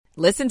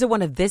Listen to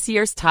one of this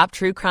year's top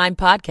true crime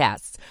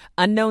podcasts.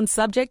 Unknown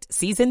Subject,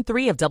 Season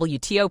 3 of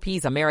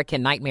WTOP's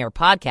American Nightmare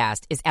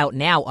podcast is out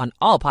now on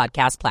all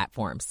podcast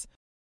platforms.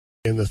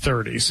 In the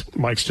 30s,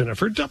 Mike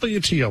Steniford,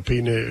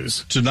 WTOP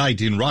News.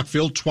 Tonight in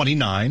Rockville,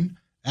 29,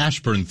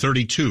 Ashburn,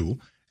 32,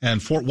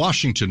 and Fort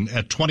Washington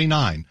at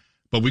 29.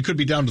 But we could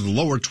be down to the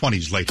lower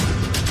 20s later.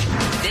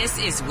 This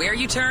is where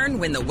you turn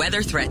when the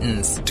weather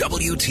threatens.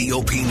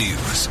 WTOP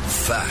News.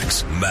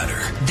 Facts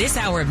matter. This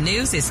hour of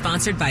news is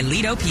sponsored by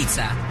Lido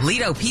Pizza.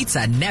 Lido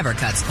Pizza never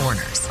cuts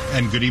corners.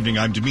 And good evening,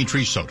 I'm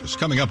Dimitri Sotis.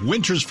 Coming up,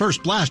 winter's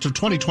first blast of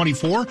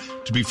 2024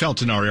 to be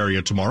felt in our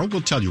area tomorrow.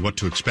 We'll tell you what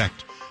to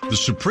expect. The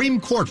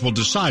Supreme Court will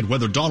decide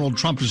whether Donald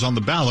Trump is on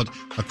the ballot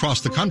across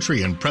the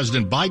country, and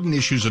President Biden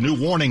issues a new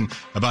warning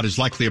about his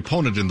likely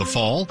opponent in the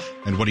fall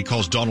and what he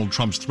calls Donald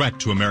Trump's threat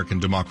to American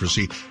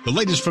democracy. The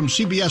latest from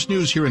CBS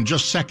News here in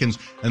just seconds,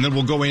 and then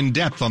we'll go in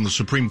depth on the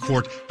Supreme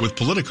Court with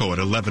Politico at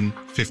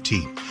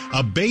 11:15.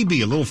 A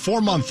baby, a little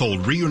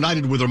 4-month-old,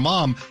 reunited with her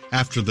mom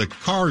after the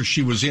car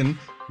she was in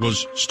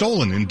was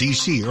stolen in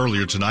D.C.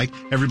 earlier tonight.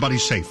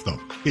 Everybody's safe, though.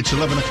 It's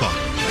 11 o'clock.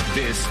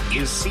 This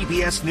is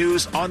CBS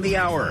News on the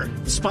Hour,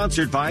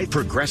 sponsored by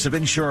Progressive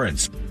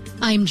Insurance.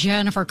 I'm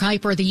Jennifer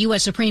Kuiper. The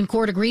U.S. Supreme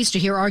Court agrees to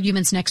hear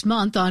arguments next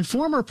month on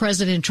former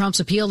President Trump's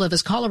appeal of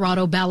his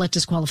Colorado ballot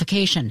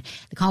disqualification.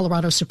 The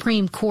Colorado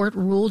Supreme Court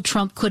ruled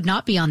Trump could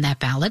not be on that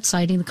ballot,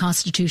 citing the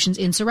Constitution's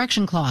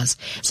insurrection clause.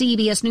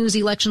 CBS News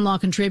election law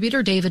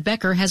contributor David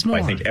Becker has more.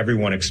 I think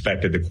everyone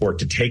expected the court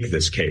to take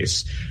this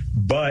case,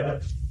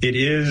 but it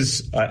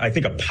is, I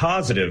think, a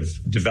positive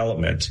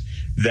development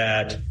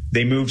that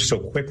they moved so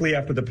quickly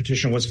after the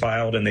petition was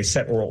filed, and they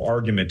set oral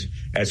argument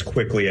as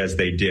quickly as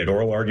they did.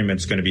 Oral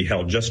argument's going to be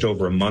held just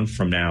over a month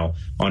from now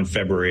on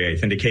February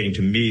 8th, indicating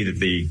to me that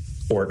the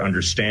court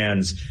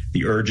understands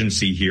the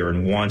urgency here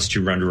and wants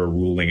to render a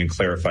ruling and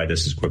clarify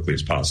this as quickly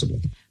as possible.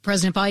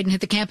 President Biden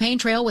hit the campaign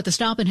trail with a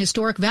stop in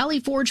historic Valley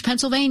Forge,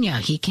 Pennsylvania.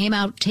 He came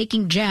out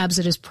taking jabs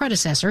at his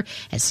predecessor,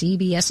 as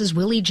CBS's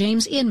Willie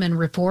James Inman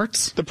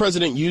reports. The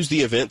president used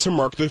the event to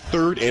mark the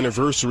third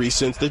anniversary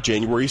since the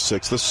January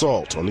 6th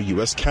assault on the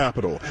U.S.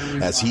 Capitol,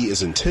 as he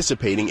is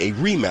anticipating a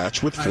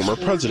rematch with former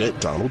President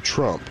Donald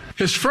Trump.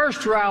 His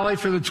first rally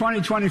for the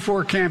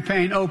 2024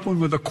 campaign opened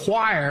with a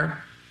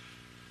choir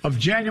of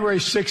January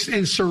 6th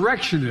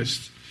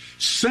insurrectionists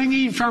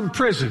singing from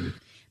prison.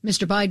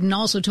 Mr. Biden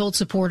also told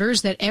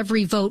supporters that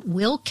every vote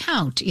will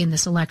count in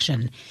this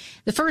election.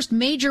 The first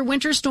major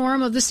winter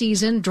storm of the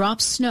season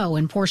drops snow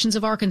in portions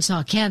of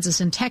Arkansas, Kansas,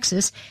 and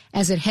Texas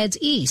as it heads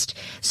east.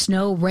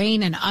 Snow,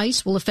 rain, and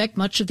ice will affect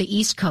much of the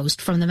East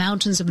Coast, from the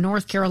mountains of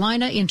North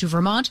Carolina into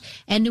Vermont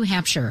and New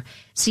Hampshire.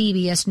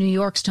 CBS New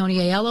York's Tony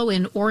Aiello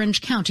in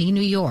Orange County,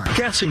 New York.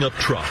 Gassing up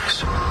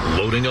trucks,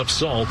 loading up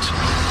salt,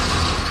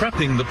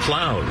 prepping the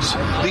plows.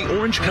 The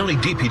Orange County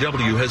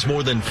DPW has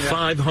more than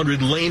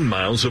 500 lane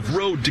miles of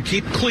road to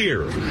keep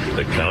clear.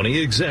 The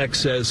county exec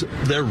says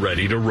they're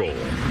ready to roll.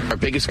 Our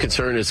biggest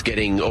concern is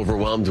getting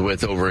overwhelmed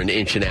with over an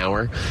inch an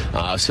hour.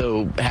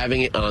 So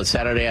having it on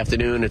Saturday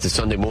afternoon into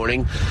Sunday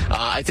morning,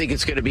 I think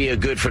it's going to be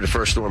good for the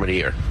first storm of the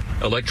year.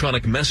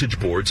 Electronic message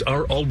boards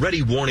are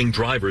already warning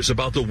drivers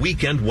about the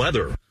weekend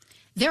weather.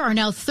 There are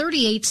now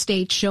 38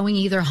 states showing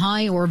either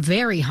high or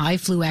very high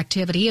flu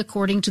activity,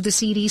 according to the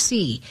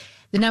CDC.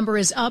 The number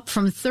is up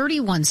from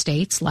 31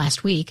 states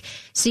last week.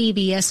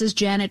 CBS's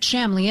Janet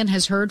Shamlian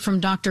has heard from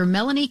Dr.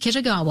 Melanie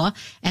Kitagawa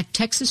at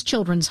Texas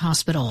Children's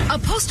Hospital. A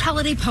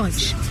post-holiday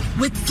punch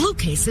with flu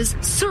cases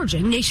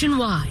surging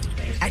nationwide.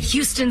 At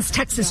Houston's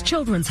Texas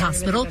Children's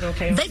Hospital,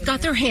 they've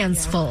got their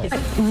hands full.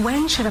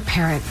 When should a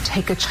parent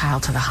take a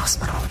child to the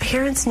hospital?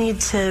 Parents need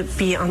to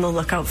be on the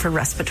lookout for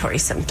respiratory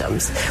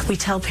symptoms. We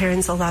tell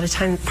parents a lot of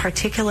time,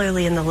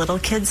 particularly in the little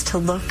kids, to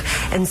look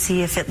and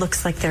see if it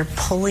looks like they're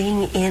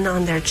pulling in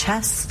on their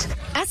chest.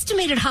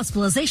 Estimated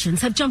hospitalizations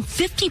have jumped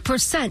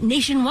 50%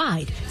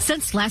 nationwide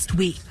since last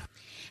week.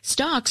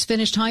 Stocks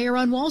finished higher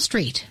on Wall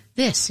Street.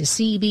 This is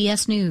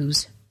CBS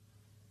News.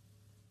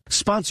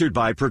 Sponsored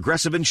by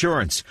Progressive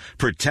Insurance.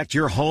 Protect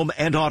your home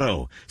and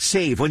auto.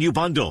 Save when you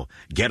bundle.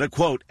 Get a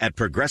quote at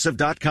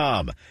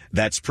Progressive.com.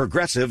 That's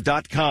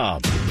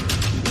Progressive.com.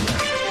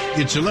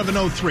 It's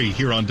 11:03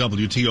 here on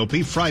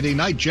WTOP, Friday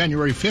night,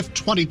 January 5th,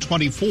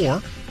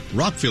 2024.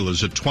 Rockville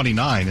is at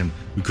 29, and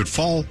we could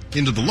fall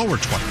into the lower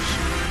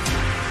 20s.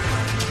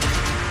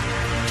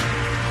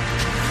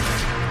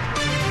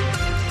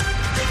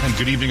 And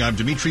good evening, I'm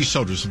Dimitri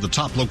Sotis of the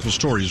top local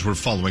stories we're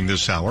following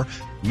this hour.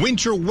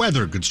 Winter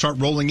weather could start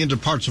rolling into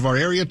parts of our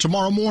area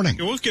tomorrow morning.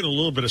 We'll get a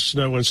little bit of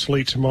snow and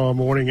sleet tomorrow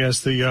morning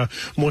as the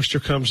moisture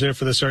comes in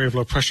for this area of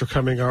low pressure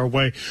coming our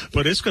way.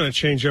 But it's going to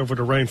change over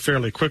to rain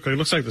fairly quickly. It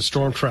looks like the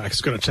storm track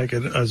is going to take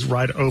it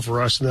right over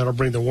us, and that'll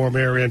bring the warm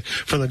air in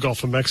from the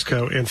Gulf of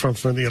Mexico and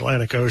from the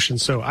Atlantic Ocean.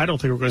 So I don't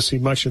think we're going to see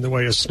much in the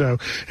way of snow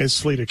and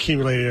sleet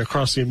accumulating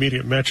across the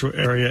immediate metro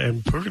area,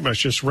 and pretty much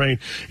just rain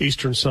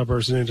eastern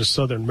suburbs and into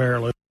southern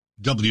Maryland.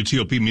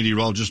 WTOP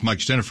meteorologist Mike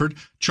Steniford.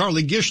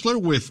 Charlie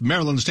Gishler with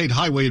Maryland State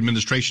Highway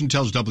Administration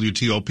tells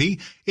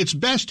WTOP it's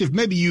best if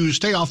maybe you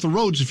stay off the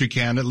roads if you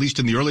can, at least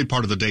in the early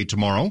part of the day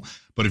tomorrow.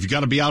 But if you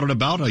got to be out and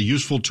about, a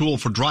useful tool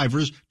for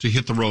drivers to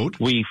hit the road.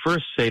 We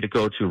first say to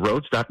go to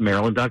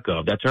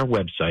roads.maryland.gov. That's our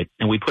website.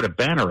 And we put a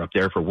banner up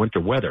there for winter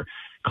weather.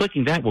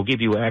 Clicking that will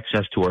give you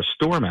access to our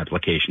storm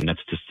application.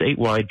 That's the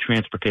statewide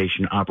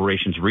transportation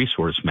operations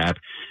resource map.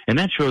 And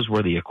that shows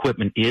where the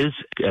equipment is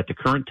at the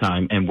current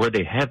time and where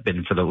they have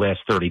been for the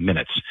last 30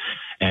 minutes.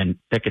 And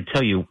that can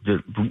tell you the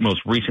most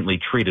recently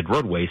treated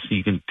roadways, so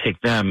you can take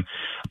them.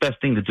 The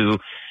best thing to do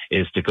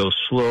is to go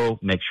slow,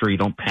 make sure you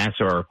don't pass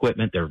our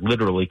equipment. They're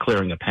literally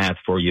clearing a path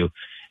for you.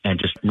 And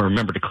just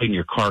remember to clean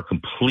your car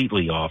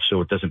completely off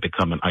so it doesn't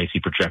become an icy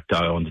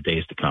projectile in the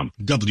days to come.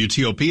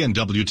 WTOP and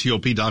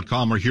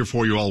WTOP.com are here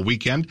for you all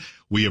weekend.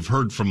 We have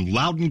heard from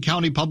Loudoun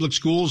County Public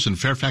Schools and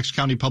Fairfax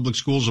County Public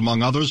Schools,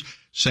 among others,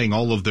 saying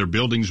all of their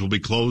buildings will be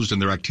closed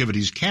and their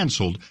activities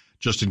canceled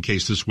just in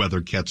case this weather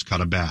gets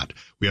kind of bad.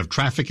 We have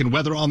traffic and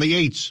weather on the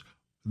 8s.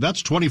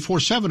 That's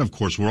 24/7, of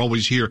course. We're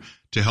always here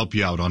to help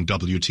you out on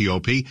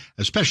WTOP,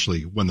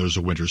 especially when there's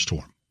a winter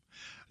storm.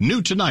 New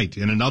tonight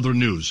in another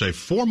news, a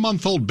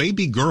 4-month-old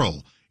baby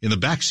girl in the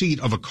backseat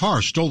of a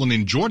car stolen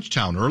in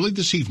Georgetown early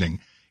this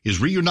evening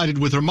is reunited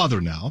with her mother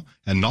now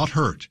and not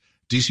hurt.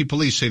 D.C.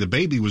 police say the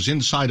baby was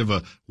inside of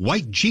a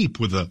white Jeep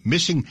with a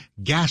missing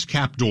gas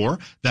cap door.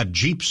 That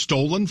Jeep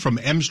stolen from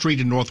M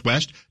Street in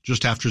Northwest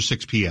just after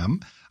 6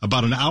 p.m.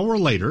 About an hour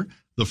later,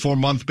 the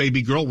 4-month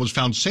baby girl was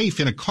found safe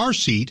in a car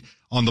seat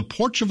on the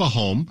porch of a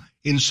home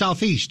in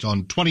Southeast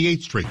on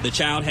 28th Street. The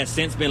child has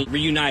since been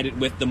reunited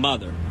with the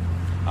mother.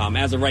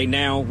 As of right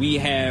now, we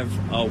have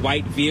a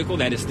white vehicle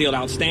that is still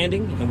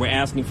outstanding, and we're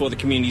asking for the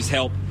community's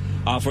help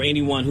for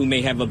anyone who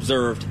may have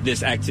observed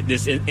this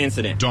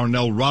incident.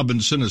 Darnell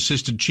Robinson,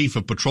 Assistant Chief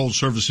of Patrol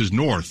Services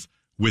North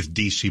with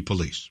D.C.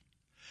 Police.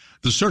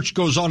 The search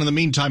goes on in the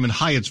meantime in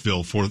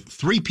Hyattsville for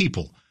 3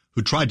 people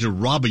who tried to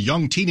rob a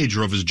young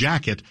teenager of his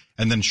jacket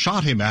and then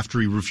shot him after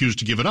he refused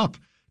to give it up.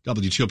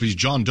 WTOP's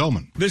John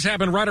Doman. This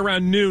happened right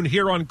around noon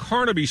here on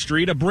Carnaby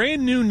Street, a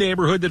brand new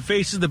neighborhood that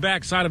faces the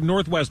backside of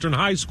Northwestern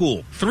High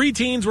School. 3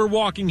 teens were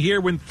walking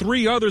here when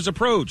 3 others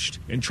approached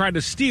and tried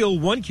to steal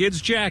one kid's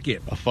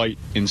jacket. A fight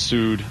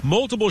ensued.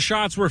 Multiple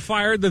shots were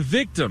fired. The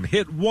victim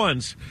hit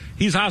once.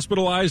 He's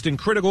hospitalized in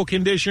critical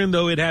condition,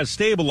 though it has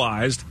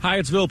stabilized.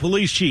 Hyattsville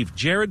Police Chief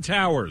Jared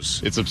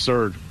Towers. It's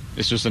absurd.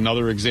 It's just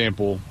another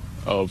example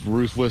of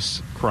ruthless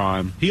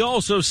crime. He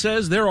also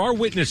says there are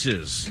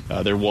witnesses.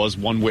 There was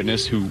one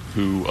witness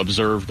who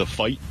observed the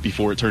fight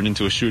before it turned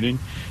into a shooting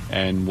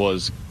and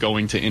was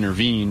going to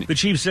intervene. The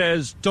chief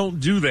says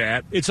don't do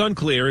that. It's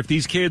unclear if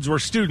these kids were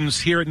students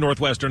here at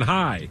Northwestern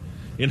High.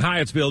 In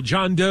Hyattsville,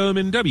 John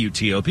Doman,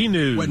 WTOP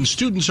News. When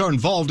students are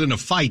involved in a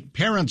fight,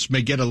 parents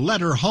may get a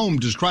letter home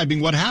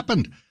describing what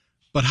happened.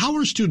 But how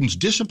are students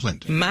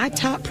disciplined? My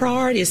top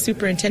priority as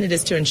superintendent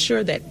is to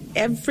ensure that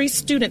every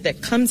student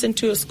that comes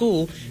into a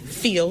school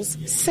feels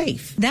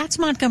safe. That's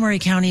Montgomery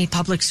County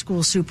Public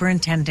School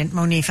Superintendent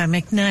Monifa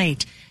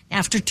McKnight.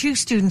 After 2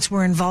 students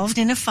were involved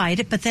in a fight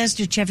at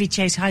Bethesda Chevy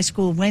Chase High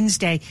School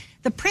Wednesday,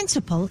 the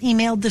principal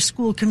emailed the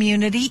school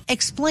community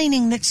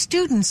explaining that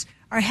students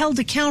are held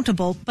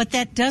accountable, but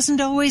that doesn't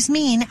always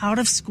mean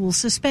out-of-school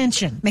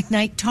suspension.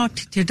 McKnight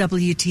talked to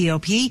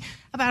WTOP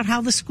about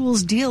how the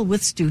schools deal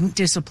with student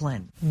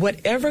discipline.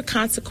 Whatever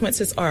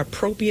consequences are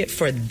appropriate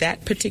for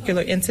that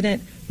particular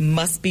incident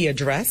must be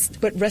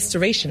addressed, but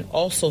restoration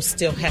also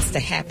still has to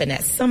happen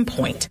at some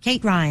point.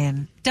 Kate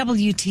Ryan,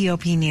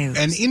 WTOP News.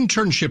 An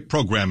internship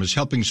program is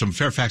helping some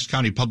Fairfax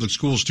County public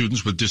school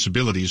students with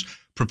disabilities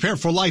prepare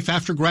for life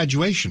after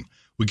graduation.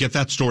 We get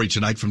that story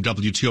tonight from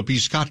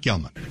WTOP's Scott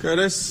Gelman.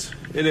 Curtis,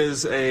 it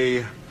is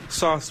a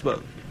sauce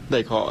boat,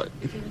 they call it.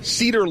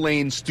 Cedar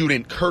Lane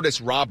student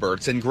Curtis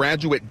Roberts and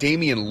graduate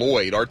Damian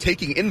Lloyd are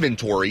taking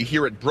inventory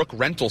here at Brook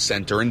Rental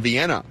Center in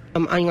Vienna.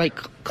 I like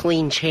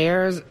clean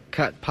chairs,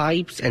 cut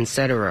pipes,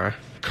 etc.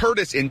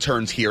 Curtis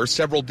interns here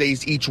several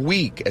days each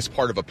week as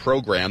part of a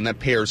program that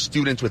pairs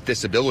students with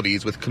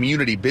disabilities with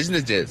community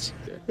businesses.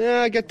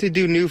 Yeah, I get to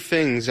do new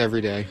things every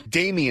day.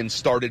 Damian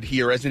started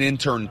here as an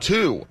intern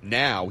too.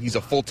 Now he's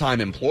a full-time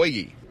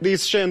employee.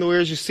 These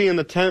chandeliers you see in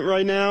the tent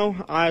right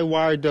now, I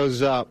wired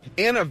those up.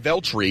 Anna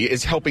Veltri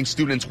is helping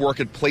students work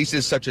at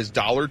places such as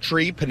Dollar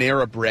Tree,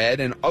 Panera Bread,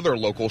 and other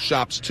local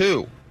shops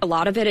too. A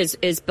lot of it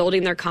is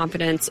building their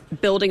confidence,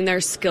 building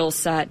their skill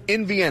set.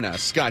 In Vienna,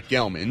 Scott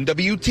Gelman,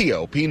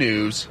 WTOP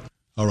News.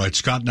 All right,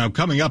 Scott, now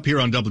coming up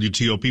here on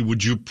WTOP,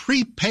 would you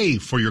prepay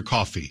for your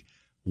coffee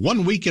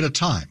 1 week at a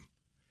time?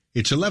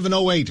 It's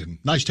 11:08, and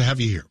nice to have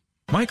you here.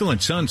 Michael &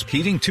 Son's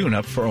heating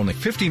tune-up for only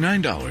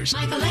 $59.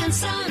 Michael &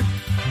 Son.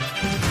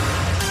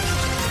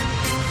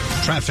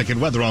 Traffic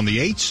and weather on the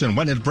 8s and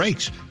when it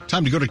breaks.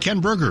 Time to go to Ken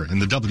Berger in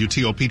the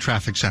WTOP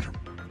Traffic Center.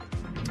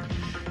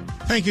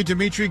 Thank you,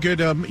 Dimitri. Good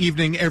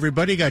evening,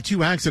 everybody. Got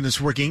two accidents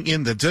working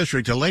in the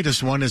district. The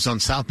latest one is on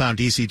southbound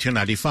DC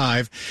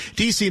 295.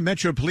 DC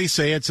Metro Police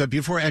say it's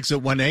before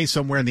exit 1A,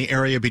 somewhere in the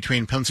area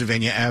between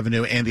Pennsylvania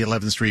Avenue and the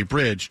 11th Street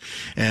Bridge.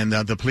 And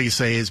the police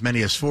say as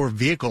many as 4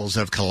 vehicles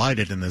have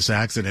collided in this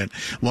accident.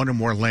 One or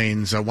more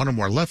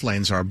left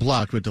lanes are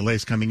blocked with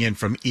delays coming in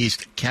from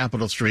East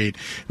Capitol Street.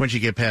 Once you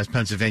get past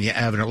Pennsylvania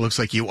Avenue, it looks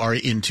like you are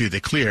into the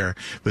clear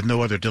with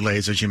no other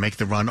delays as you make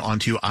the run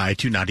onto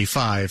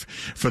I-295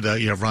 for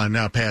the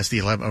run past the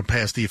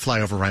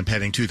flyover ramp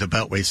heading to the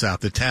Beltway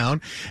south of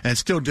town. And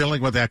still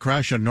dealing with that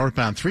crash on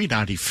northbound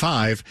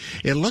 395.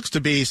 It looks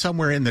to be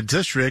somewhere in the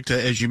district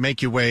as you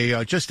make your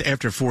way just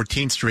after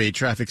 14th Street.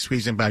 Traffic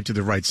squeezing by to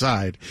the right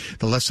side.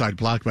 The left side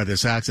blocked by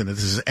this accident.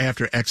 This is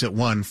after exit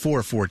 1 for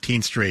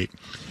 14th Street.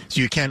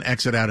 So you can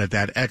exit out at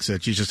that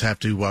exit. You just have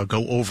to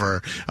go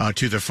over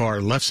to the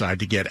far left side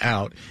to get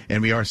out.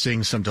 And we are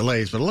seeing some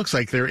delays, but it looks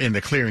like they're in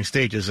the clearing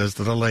stages as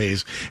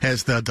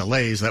the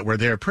delays that were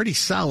there pretty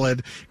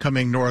solid coming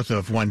north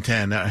of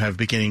 110 have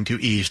beginning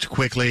to ease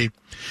quickly.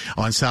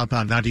 On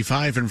southbound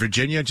 95 in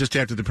Virginia, just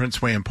after the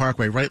Prince William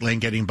Parkway, right lane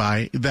getting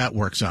by that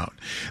work zone.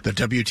 The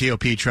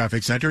WTOP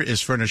Traffic Center is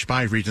furnished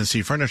by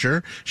Regency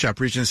Furniture. Shop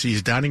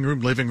Regency's dining room,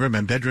 living room,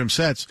 and bedroom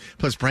sets,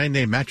 plus brand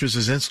name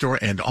mattresses in-store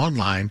and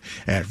online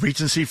at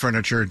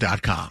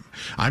RegencyFurniture.com.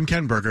 I'm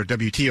Ken Berger,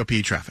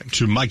 WTOP Traffic.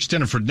 To Mike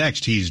Steniford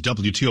next. He's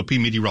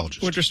WTOP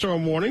meteorologist. Winter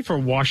storm warning for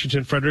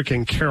Washington, Frederick,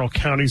 and Carroll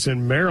counties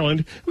in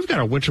Maryland. We've got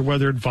a winter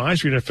weather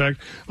advisory in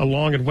effect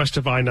along and west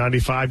of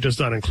I-95. Does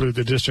not include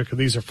the district.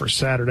 These are for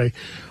Saturday.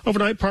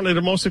 Overnight, partly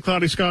to mostly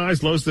cloudy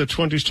skies. Lows in the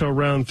 20s to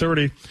around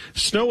 30.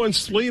 Snow and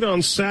sleet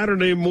on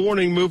Saturday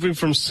morning, moving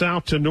from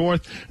south to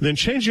north, then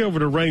changing over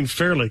to rain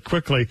fairly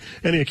quickly.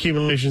 Any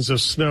accumulations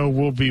of snow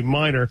will be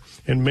minor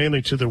and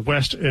mainly to the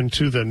west and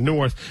to the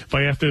north.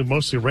 By afternoon,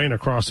 mostly rain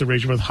across the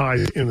region with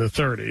highs in the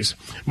 30s.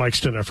 Mike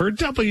Steniford,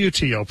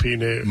 WTOP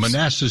News.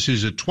 Manassas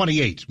is at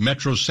 28,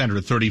 Metro Center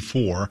at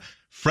 34,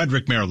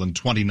 Frederick, Maryland,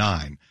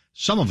 29.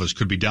 Some of us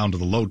could be down to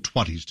the low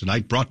 20s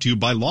tonight. Brought to you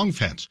by Long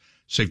Fence.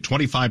 Save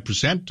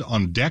 25%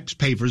 on decks,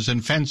 pavers,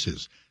 and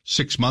fences.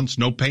 6 months,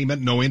 no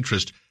payment, no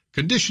interest.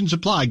 Conditions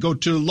apply. Go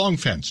to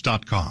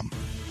longfence.com.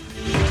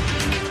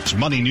 It's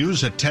Money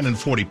News at 10 and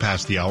 40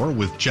 past the hour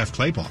with Jeff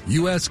Claybaugh.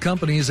 U.S.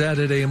 companies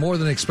added a more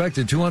than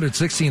expected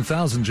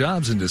 216,000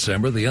 jobs in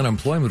December. The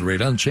unemployment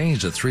rate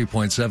unchanged at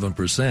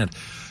 3.7%.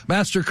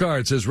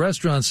 MasterCard says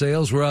restaurant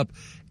sales were up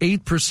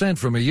 8%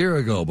 from a year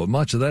ago, but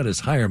much of that is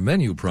higher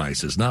menu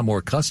prices, not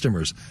more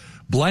customers.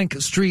 Blank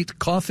Street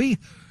Coffee,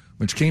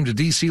 which came to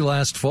D.C.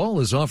 last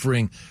fall, is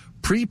offering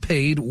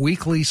prepaid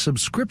weekly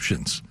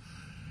subscriptions.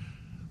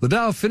 The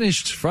Dow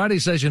finished Friday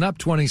session up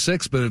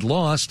 26, but it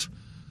lost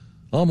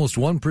almost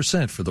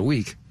 1% for the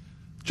week.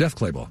 Jeff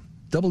Claybaugh,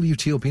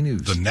 WTOP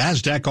News. The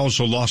NASDAQ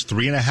also lost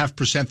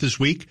 3.5% this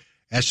week.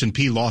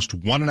 S&P lost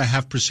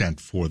 1.5%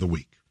 for the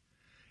week.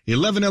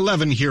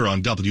 11:11 here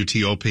on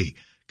WTOP.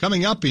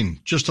 Coming up in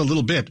just a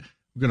little bit,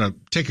 we're going to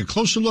take a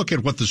closer look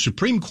at what the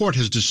Supreme Court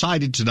has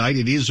decided tonight.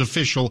 It is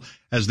official,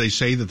 as they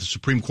say, that the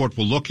Supreme Court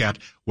will look at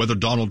whether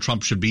Donald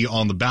Trump should be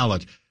on the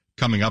ballot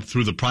coming up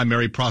through the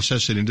primary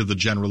process and into the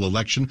general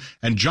election.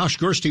 And Josh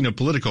Gerstein of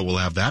Politico will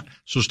have that,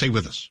 so stay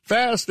with us.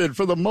 Fast and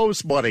for the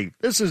most money.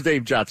 This is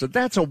Dave Johnson.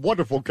 That's a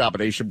wonderful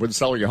combination when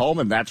selling a home,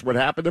 and that's what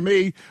happened to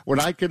me when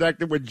I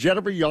connected with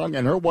Jennifer Young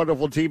and her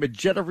wonderful team at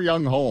Jennifer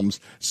Young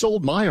Homes.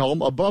 Sold my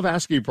home above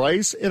asking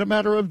price in a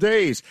matter of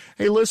days.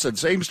 Hey, listen,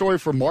 same story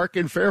for Mark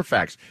in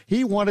Fairfax.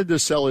 He wanted to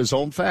sell his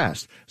home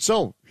fast,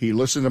 so he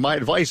listened to my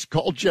advice,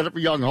 called Jennifer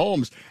Young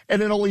Homes,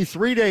 and in only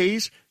 3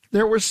 days,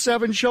 there were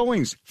 7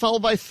 showings,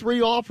 followed by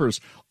 3 offers,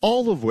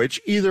 all of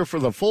which either for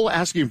the full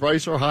asking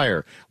price or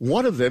higher,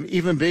 one of them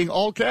even being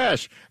all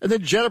cash. And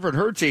then Jennifer and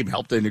her team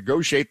helped to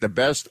negotiate the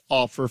best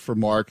offer for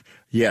Mark.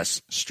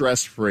 Yes,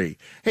 stress-free.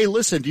 Hey,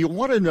 listen, do you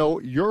want to know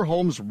your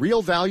home's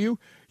real value?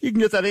 You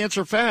can get that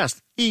answer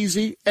fast,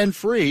 easy, and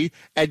free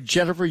at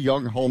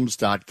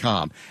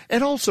JenniferYoungHomes.com.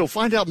 And also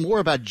find out more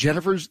about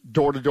Jennifer's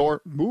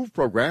door-to-door move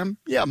program.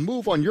 Yeah,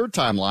 move on your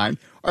timeline.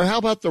 Or how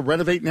about the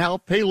Renovate Now,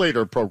 Pay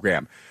Later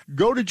program?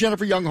 Go to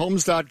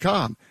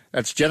JenniferYoungHomes.com.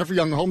 That's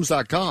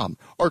JenniferYoungHomes.com.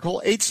 Or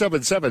call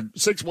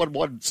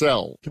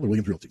 877-611-SELL. Keller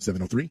Williams Realty,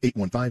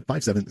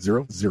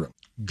 703-815-5700.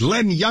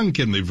 Glenn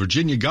Youngkin, the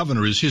Virginia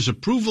governor, is his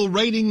approval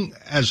rating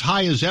as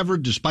high as ever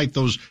despite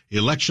those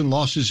election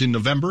losses in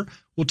November?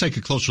 We'll take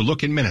a closer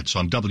look in minutes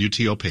on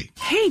WTOP.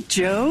 Hey,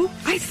 Joe,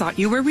 I thought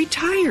you were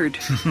retired.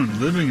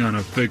 Living on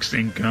a fixed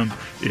income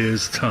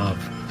is tough.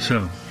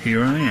 So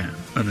here I am,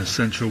 an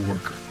essential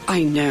worker.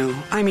 I know.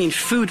 I mean,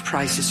 food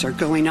prices are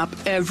going up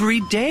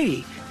every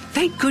day.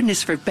 Thank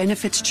goodness for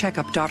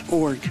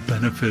benefitscheckup.org.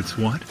 Benefits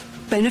what?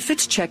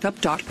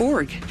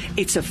 benefitscheckup.org.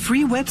 It's a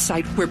free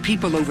website where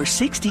people over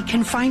 60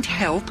 can find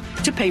help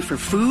to pay for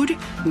food,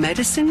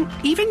 medicine,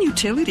 even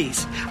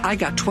utilities. I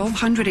got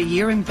 $1,200 a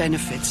year in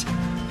benefits.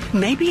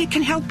 Maybe it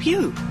can help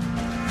you.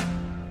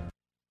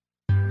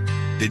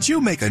 Did you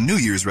make a New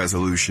Year's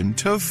resolution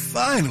to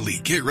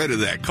finally get rid of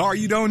that car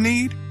you don't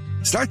need?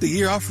 Start the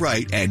year off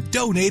right and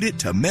donate it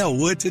to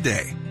Melwood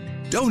today.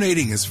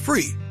 Donating is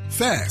free,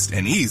 fast,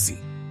 and easy.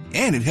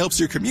 And it helps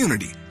your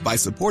community by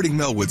supporting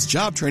Melwood's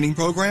job training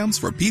programs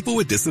for people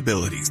with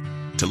disabilities.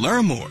 To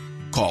learn more,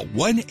 call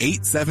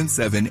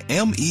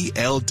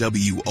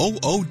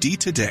 1-877-MELWOOD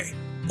today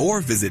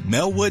or visit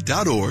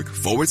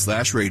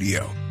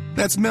melwood.org/radio.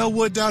 That's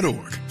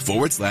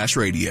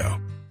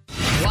melwood.org/radio.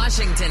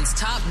 Washington's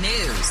top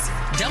news,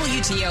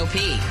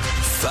 WTOP.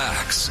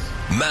 Facts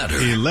matter.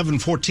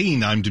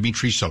 11:14, I'm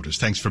Dimitri Sotis.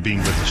 Thanks for being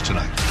with us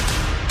tonight.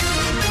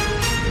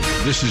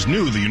 This is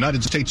new. The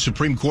United States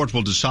Supreme Court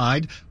will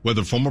decide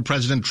whether former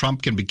President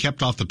Trump can be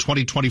kept off the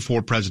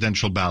 2024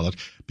 presidential ballot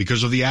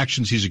because of the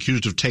actions he's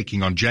accused of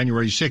taking on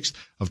January 6th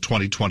of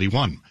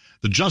 2021.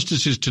 The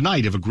justices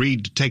tonight have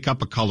agreed to take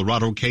up a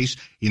Colorado case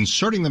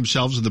inserting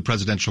themselves in the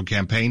presidential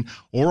campaign.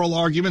 Oral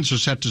arguments are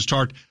set to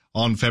start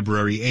on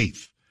February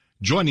 8th.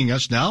 Joining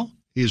us now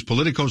is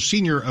Politico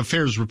senior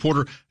affairs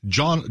reporter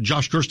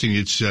Josh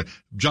Gerstein.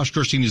 Josh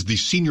Gerstein is the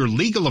senior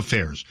legal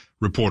affairs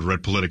reporter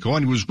at Politico,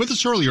 and he was with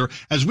us earlier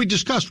as we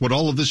discussed what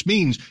all of this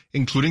means,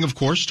 including, of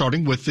course,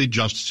 starting with the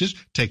justices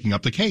taking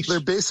up the case. They're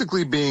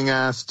basically being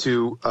asked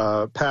to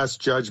pass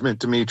judgment,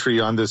 Dimitri,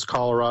 on this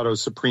Colorado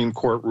Supreme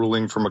Court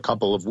ruling from a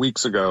couple of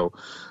weeks ago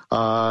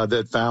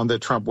that found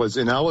that Trump was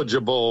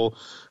ineligible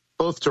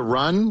both to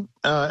run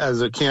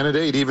as a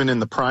candidate, even in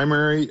the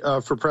primary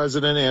for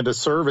president, and to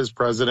serve as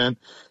president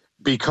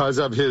because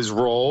of his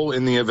role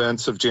in the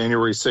events of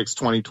January 6,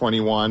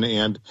 2021,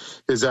 and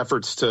his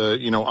efforts to,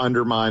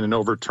 undermine and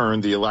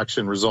overturn the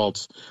election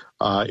results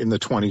in the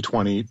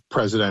 2020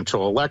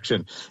 presidential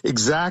election.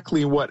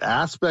 Exactly what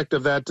aspect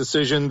of that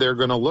decision they're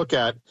going to look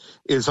at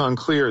is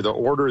unclear. The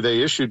order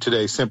they issued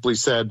today simply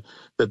said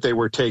that they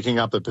were taking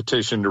up a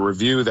petition to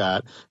review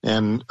that.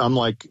 And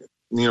unlike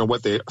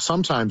what they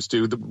sometimes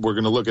do, we're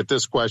going to look at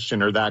this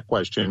question or that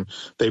question.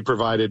 They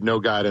provided no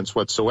guidance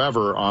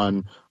whatsoever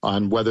on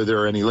whether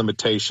there are any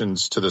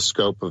limitations to the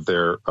scope of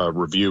their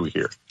review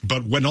here.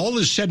 But when all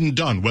is said and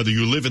done, whether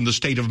you live in the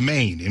state of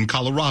Maine, in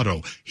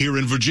Colorado, here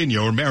in Virginia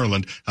or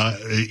Maryland,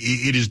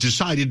 it is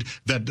decided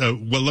that,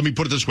 let me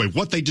put it this way,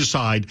 what they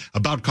decide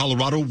about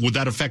Colorado, would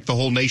that affect the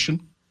whole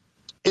nation?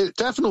 It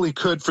definitely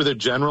could for the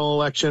general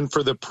election.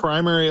 For the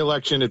primary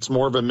election, it's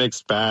more of a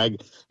mixed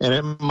bag, and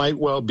it might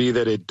well be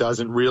that it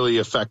doesn't really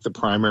affect the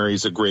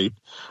primaries a great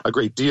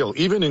deal.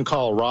 Even in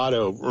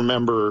Colorado,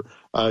 remember,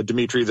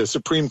 Dimitri, the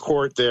Supreme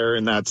Court there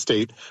in that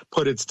state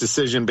put its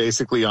decision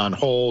basically on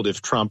hold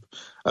if Trump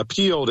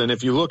appealed. And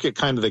if you look at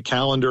kind of the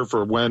calendar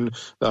for when,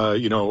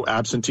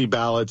 absentee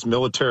ballots,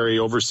 military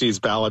overseas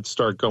ballots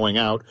start going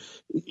out,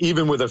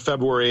 even with a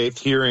February 8th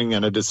hearing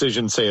and a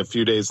decision, say, a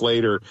few days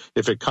later,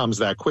 if it comes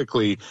that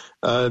quickly,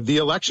 the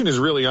election is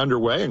really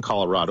underway in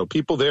Colorado.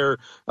 People there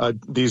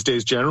these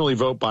days generally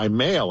vote by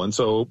mail. And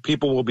so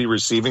people will be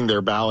receiving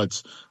their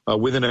ballots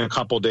within a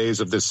couple days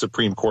of this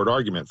Supreme Court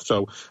argument.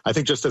 So I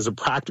think just as a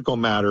practical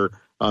matter,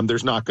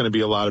 there's not going to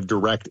be a lot of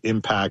direct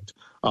impact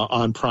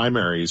on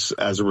primaries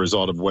as a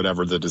result of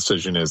whatever the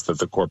decision is that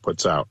the court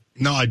puts out.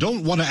 Now, I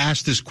don't want to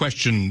ask this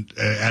question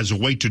as a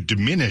way to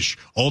diminish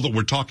all that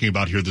we're talking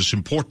about here, this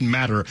important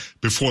matter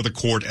before the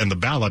court and the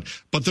ballot,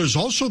 but there's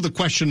also the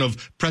question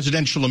of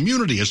presidential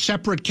immunity, a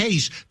separate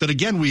case that,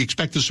 again, we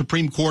expect the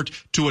Supreme Court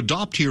to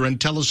adopt here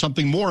and tell us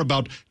something more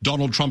about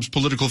Donald Trump's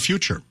political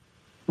future.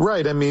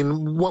 Right. I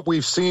mean, what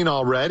we've seen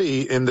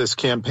already in this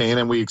campaign,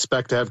 and we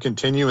expect to have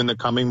continue in the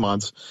coming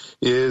months,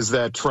 is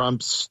that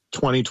Trump's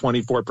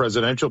 2024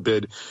 presidential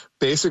bid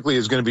basically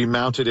is going to be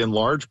mounted in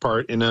large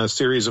part in a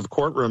series of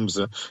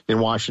courtrooms in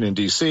Washington,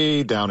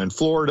 D.C., down in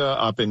Florida,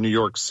 up in New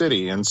York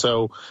City. And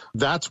so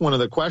that's one of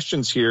the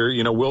questions here.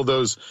 Will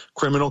those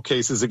criminal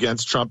cases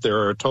against Trump, there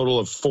are a total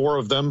of 4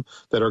 of them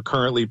that are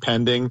currently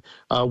pending,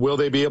 will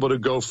they be able to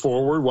go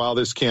forward while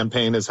this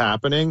campaign is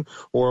happening,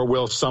 or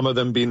will some of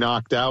them be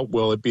knocked out?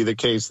 Will it be the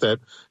case that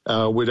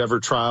whatever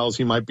trials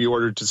he might be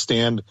ordered to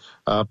stand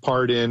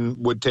part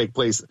in would take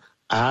place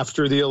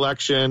after the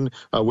election?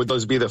 Would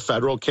those be the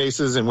federal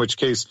cases, in which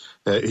case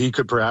he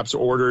could perhaps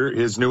order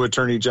his new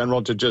attorney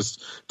general to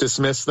just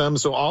dismiss them?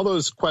 So all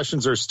those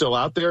questions are still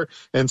out there.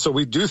 And so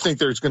we do think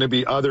there's going to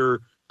be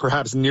other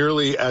perhaps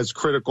nearly as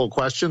critical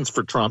questions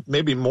for Trump,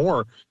 maybe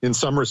more in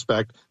some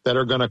respect, that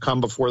are going to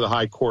come before the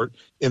high court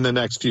in the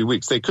next few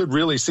weeks. They could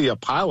really see a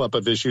pileup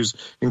of issues,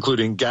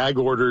 including gag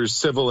orders,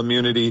 civil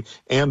immunity,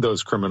 and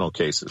those criminal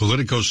cases.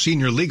 Politico's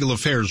senior legal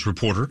affairs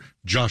reporter,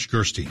 Josh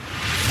Gerstein.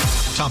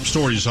 Top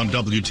stories on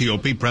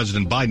WTOP.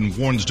 President Biden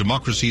warns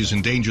democracy is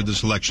in danger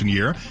this election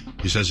year.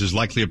 He says his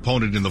likely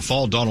opponent in the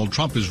fall, Donald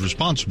Trump, is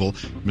responsible.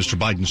 Mr.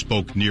 Biden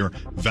spoke near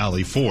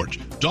Valley Forge.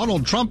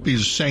 Donald Trump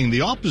is saying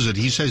the opposite.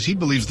 He says he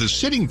believes the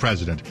sitting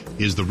president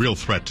is the real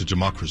threat to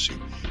democracy.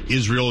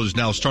 Israel is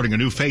now starting a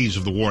new phase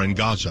of the war in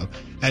Gaza,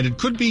 and it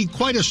could be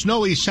quite a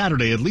snowy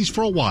Saturday, at least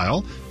for a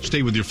while.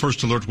 Stay with your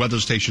First Alert weather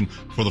station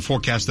for the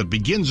forecast that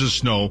begins as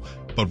snow,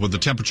 but with the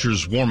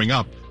temperatures warming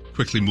up,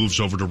 quickly moves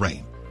over to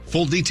rain.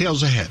 Full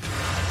details ahead.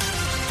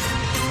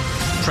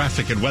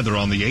 Traffic and weather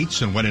on the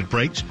 8s and when it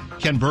breaks.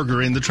 Ken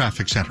Berger in the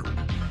traffic center.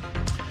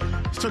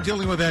 Still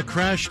dealing with that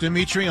crash,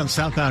 Dimitri, on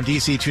southbound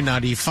DC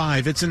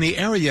 295. It's in the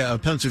area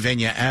of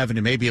Pennsylvania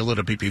Avenue, maybe a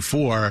little bit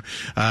before.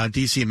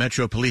 DC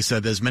Metro Police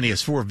said as many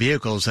as 4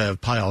 vehicles have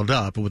piled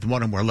up, with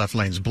one or more left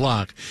lanes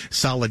blocked.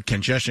 Solid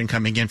congestion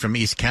coming in from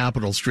East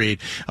Capitol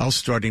Street.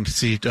 Also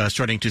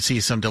starting to see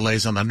some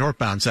delays on the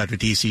northbound side of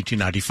DC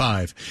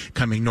 295,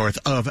 coming north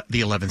of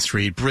the 11th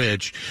Street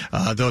Bridge.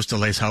 Those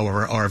delays,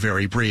 however, are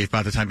very brief.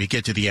 By the time you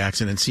get to the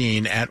accident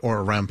scene at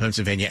or around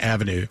Pennsylvania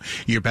Avenue,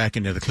 you're back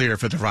into the clear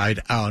for the ride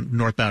out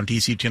northbound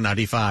DC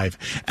 295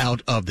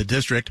 out of the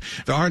district.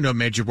 There are no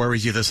major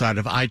worries either side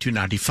of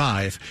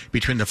I-295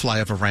 between the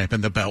flyover ramp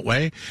and the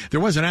Beltway. There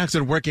was an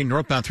accident working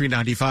northbound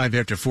 395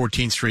 after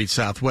 14th Street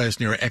Southwest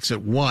near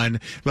exit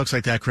 1. Looks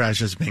like that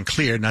crash has been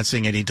cleared. Not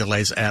seeing any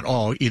delays at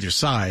all either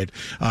side.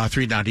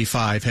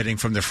 395 heading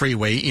from the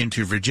freeway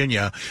into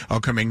Virginia,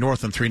 or coming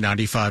north on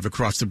 395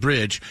 across the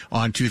bridge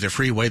onto the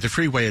freeway. The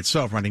freeway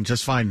itself running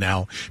just fine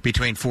now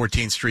between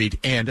 14th Street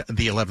and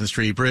the 11th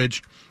Street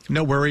Bridge.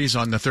 No worries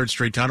on the 3rd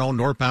Street Tunnel,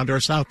 northbound or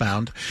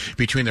southbound,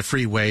 between the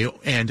freeway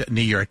and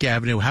New York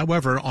Avenue.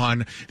 However,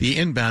 on the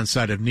inbound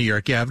side of New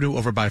York Avenue,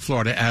 over by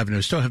Florida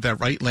Avenue, still have that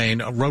right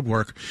lane road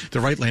work.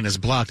 The right lane is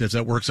blocked as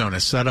that work zone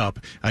is set up.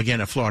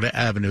 Again, at Florida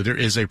Avenue, there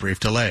is a brief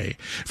delay.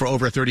 For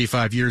over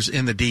 35 years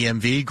in the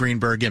DMV,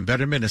 Greenberg and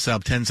Betterman has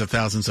helped tens of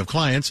thousands of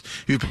clients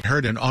who've been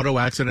hurt in auto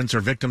accidents or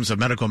victims of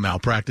medical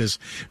malpractice.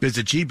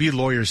 Visit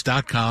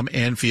gblawyers.com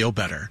and feel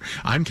better.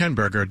 I'm Ken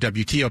Berger,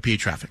 WTOP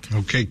Traffic.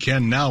 Okay,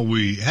 Ken, now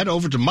we head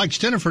over to Mike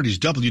Steniford. He's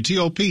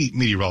WTOP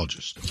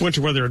meteorologist.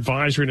 Winter weather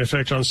advisory in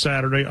effect on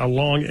Saturday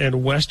along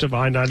and west of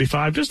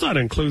I-95. Does not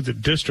include the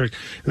district.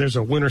 And there's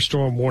a winter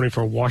storm warning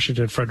for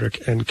Washington,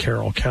 Frederick, and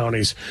Carroll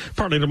counties.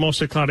 Partly to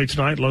mostly cloudy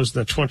tonight, lows in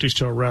the 20s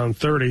to around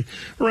 30.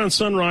 Around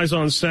sunrise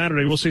on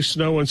Saturday, we'll see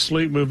snow and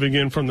sleet moving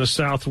in from the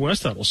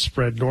southwest. That'll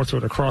spread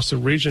northward across the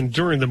region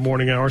during the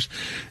morning hours.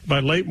 By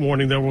late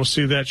morning, though, we'll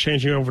see that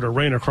changing over to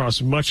rain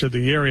across much of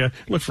the area.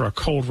 Look for a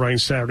cold rain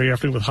Saturday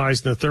afternoon with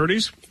highs in the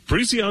 30s.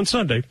 Breezy on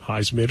Sunday,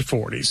 highs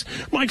mid-40s.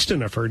 Mike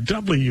Steniford,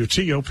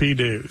 WTOP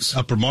News.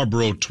 Upper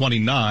Marlboro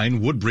 29,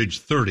 Woodbridge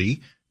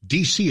 30,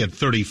 D.C. at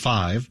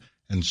 35,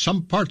 and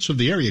some parts of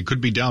the area could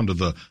be down to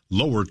the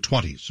lower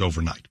 20s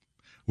overnight.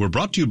 We're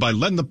brought to you by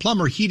Len the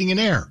Plumber Heating and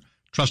Air.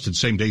 Trusted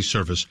same-day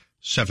service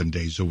 7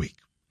 days a week.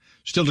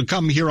 Still to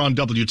come here on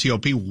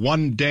WTOP,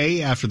 1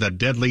 day after that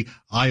deadly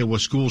Iowa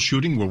school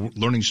shooting, we're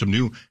learning some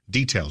new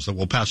details that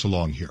we'll pass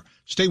along here.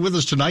 Stay with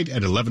us tonight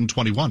at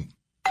 11:21.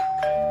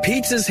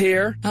 Pizza's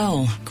here.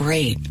 Oh,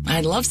 great.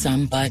 I'd love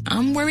some, but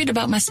I'm worried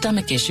about my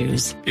stomach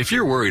issues. If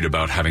you're worried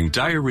about having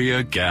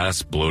diarrhea,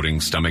 gas, bloating,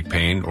 stomach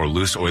pain, or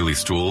loose, oily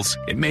stools,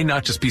 it may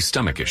not just be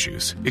stomach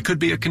issues. It could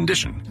be a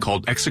condition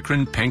called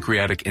exocrine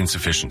pancreatic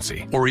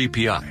insufficiency, or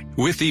EPI.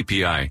 With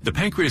EPI, the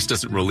pancreas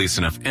doesn't release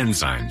enough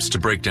enzymes to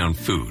break down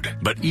food,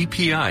 but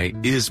EPI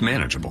is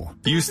manageable.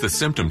 Use the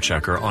symptom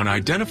checker on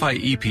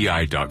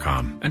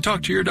identifyepi.com and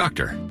talk to your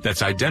doctor.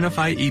 That's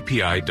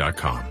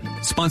identifyepi.com.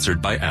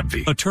 Sponsored by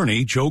AbbVie.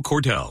 Attorney Joe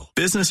Cordell.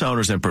 Business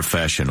owners and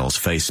professionals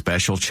face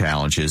special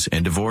challenges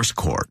in divorce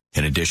court.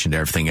 In addition to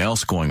everything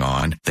else going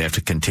on, they have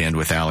to contend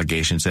with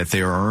allegations that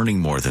they are earning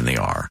more than they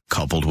are,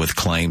 coupled with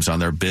claims on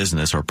their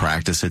business or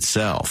practice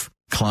itself.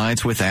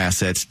 Clients with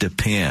assets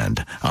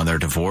depend on their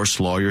divorce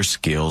lawyer's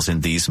skills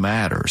in these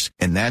matters,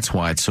 and that's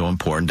why it's so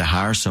important to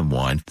hire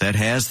someone that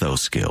has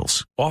those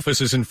skills.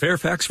 Offices in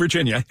Fairfax,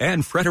 Virginia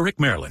and Frederick,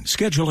 Maryland.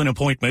 Schedule an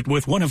appointment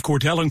with one of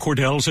Cordell &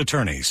 Cordell's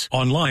attorneys.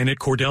 Online at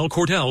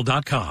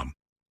CordellCordell.com.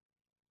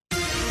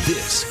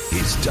 This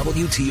is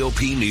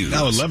WTOP News.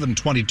 Now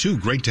 11:22.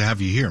 Great to have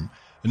you here.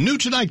 New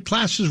tonight,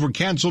 classes were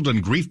canceled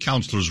and grief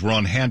counselors were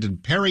on hand in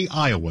Perry,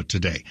 Iowa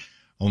today.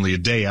 Only a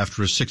day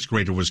after a 6th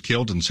grader was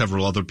killed and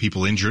several other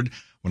people injured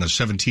when a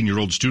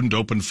 17-year-old student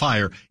opened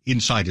fire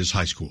inside his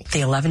high school. The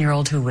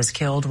 11-year-old who was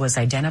killed was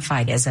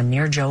identified as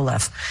Amir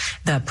Joliffe.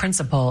 The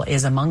principal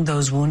is among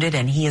those wounded,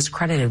 and he is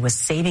credited with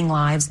saving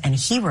lives, and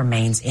he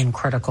remains in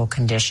critical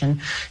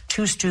condition.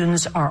 2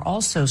 students are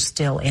also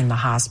still in the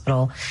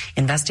hospital.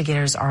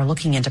 Investigators are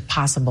looking into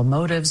possible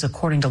motives.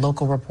 According to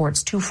local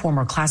reports, 2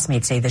 former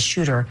classmates say the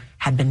shooter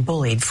had been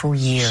bullied for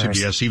years.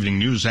 CBS Evening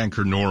News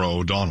anchor Nora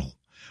O'Donnell.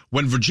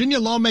 When Virginia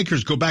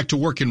lawmakers go back to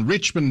work in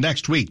Richmond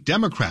next week,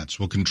 Democrats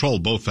will control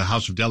both the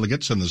House of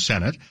Delegates and the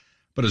Senate.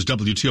 But as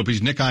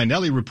WTOP's Nick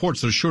Iannelli reports,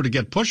 they're sure to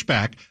get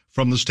pushback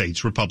from the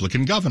state's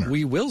Republican governor.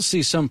 We will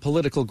see some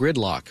political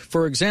gridlock.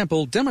 For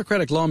example,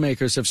 Democratic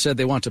lawmakers have said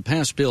they want to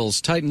pass bills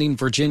tightening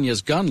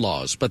Virginia's gun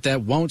laws, but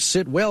that won't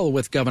sit well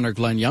with Governor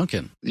Glenn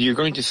Youngkin. You're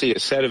going to see a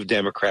set of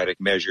Democratic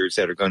measures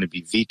that are going to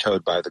be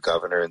vetoed by the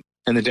governor.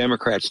 And the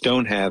Democrats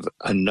don't have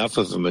enough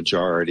of a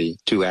majority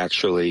to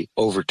actually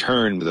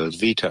overturn those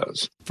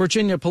vetoes.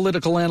 Virginia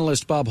political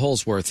analyst Bob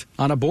Holsworth.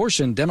 On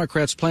abortion,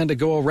 Democrats plan to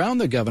go around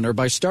the governor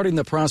by starting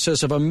the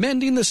process of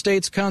amending the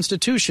state's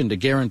constitution to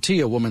guarantee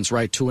a woman's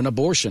right to an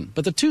abortion.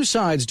 But the 2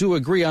 sides do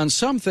agree on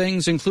some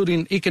things,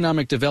 including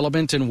economic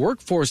development and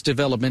workforce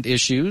development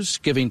issues,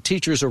 giving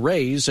teachers a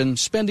raise, and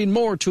spending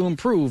more to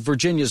improve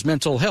Virginia's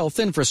mental health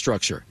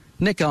infrastructure.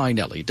 Nick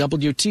Iannelli,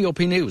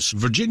 WTOP News.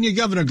 Virginia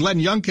Governor Glenn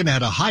Youngkin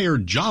had a higher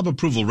job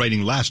approval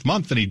rating last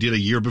month than he did a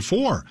year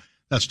before.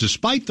 That's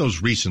despite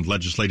those recent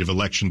legislative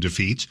election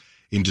defeats.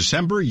 In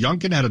December,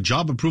 Youngkin had a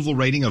job approval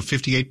rating of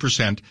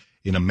 58%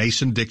 in a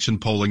Mason-Dixon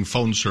polling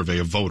phone survey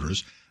of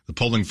voters. The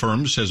polling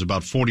firm says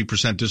about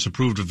 40%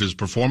 disapproved of his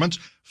performance.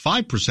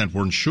 5%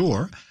 weren't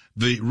sure.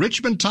 The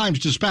Richmond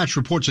Times-Dispatch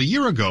reports a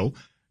year ago,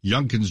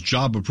 Youngkin's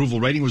job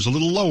approval rating was a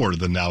little lower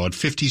than now at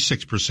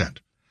 56%.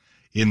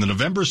 In the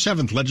November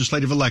 7th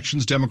legislative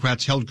elections,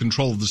 Democrats held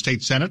control of the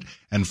state Senate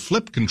and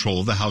flipped control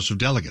of the House of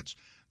Delegates.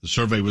 The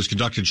survey was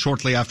conducted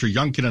shortly after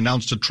Youngkin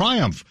announced a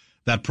triumph,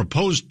 that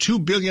proposed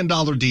 $2 billion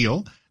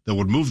deal that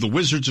would move the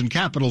Wizards and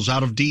Capitals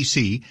out of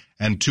D.C.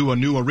 and to a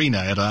new arena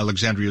at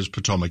Alexandria's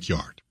Potomac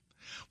Yard.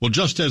 Well,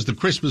 just as the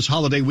Christmas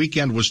holiday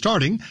weekend was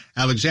starting,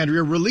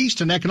 Alexandria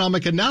released an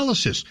economic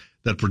analysis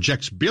that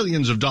projects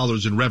billions of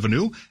dollars in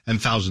revenue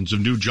and thousands of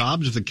new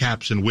jobs if the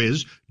Caps and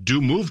Wiz do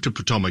move to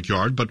Potomac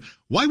Yard. But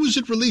why was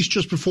it released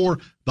just before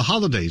the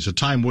holidays, a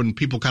time when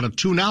people kind of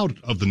tune out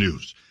of the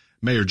news?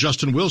 Mayor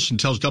Justin Wilson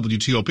tells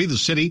WTOP the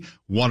city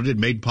wanted it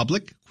made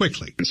public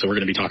quickly. And so we're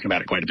going to be talking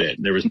about it quite a bit.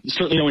 There was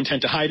certainly no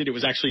intent to hide it. It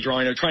was actually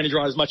trying to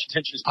draw as much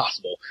attention as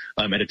possible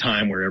at a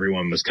time where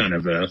everyone was kind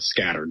of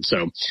scattered.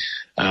 So,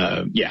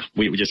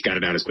 we just got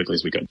it out as quickly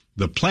as we could.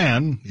 The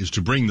plan is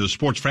to bring the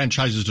sports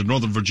franchises to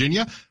Northern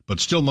Virginia, but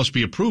still must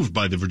be approved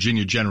by the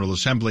Virginia General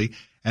Assembly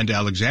and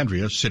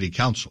Alexandria City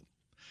Council.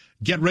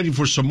 Get ready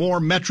for some more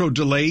metro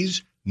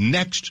delays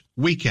next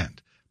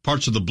weekend.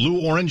 Parts of the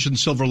Blue, Orange, and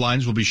Silver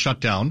lines will be shut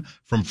down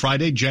from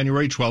Friday,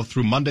 January 12th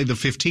through Monday the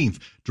 15th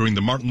during the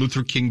Martin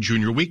Luther King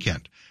Jr.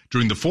 weekend.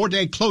 During the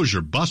 4-day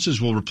closure,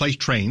 buses will replace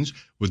trains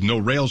with no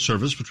rail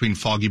service between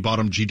Foggy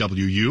Bottom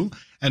GWU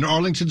and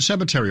Arlington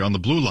Cemetery on the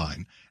Blue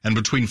line and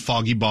between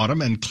Foggy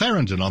Bottom and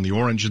Clarendon on the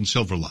Orange and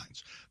Silver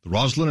lines. The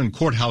Roslyn and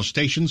Courthouse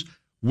stations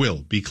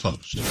will be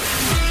closed.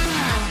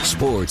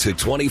 Sports at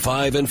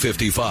 25 and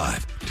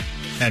 55.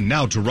 And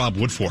now to Rob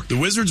Woodfork. The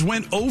Wizards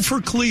went 0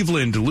 for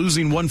Cleveland,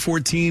 losing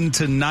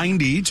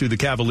 114-90 to the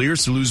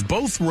Cavaliers to lose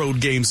both road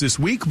games this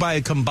week by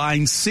a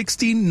combined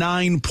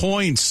 69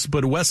 points.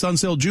 But Wes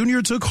Unseld Jr.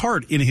 took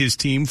heart in his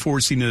team,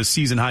 forcing a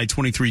season-high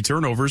 23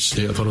 turnovers.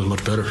 Yeah, I thought it was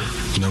much better.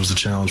 And that was the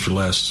challenge for the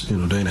last day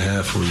and a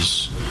half,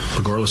 was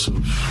regardless of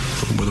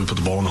whether we put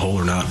the ball in the hole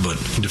or not, but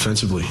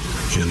defensively,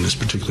 in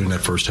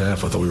that first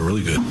half, I thought we were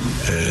really good.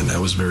 And that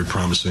was very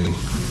promising.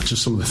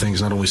 Just some of the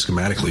things, not only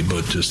schematically,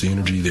 but just the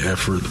energy, the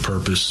effort, the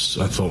purpose.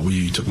 I thought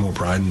we took more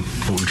pride in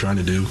what we were trying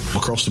to do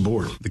across the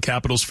board. The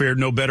Capitals fared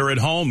no better at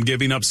home,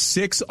 giving up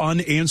 6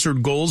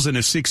 unanswered goals in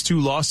a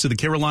 6-2 loss to the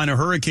Carolina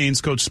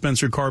Hurricanes. Coach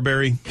Spencer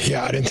Carberry.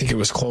 Yeah, I didn't think it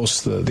was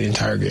close the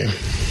entire game.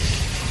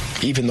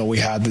 Even though we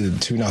had the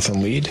 2-0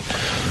 lead,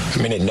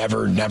 it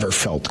never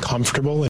felt comfortable.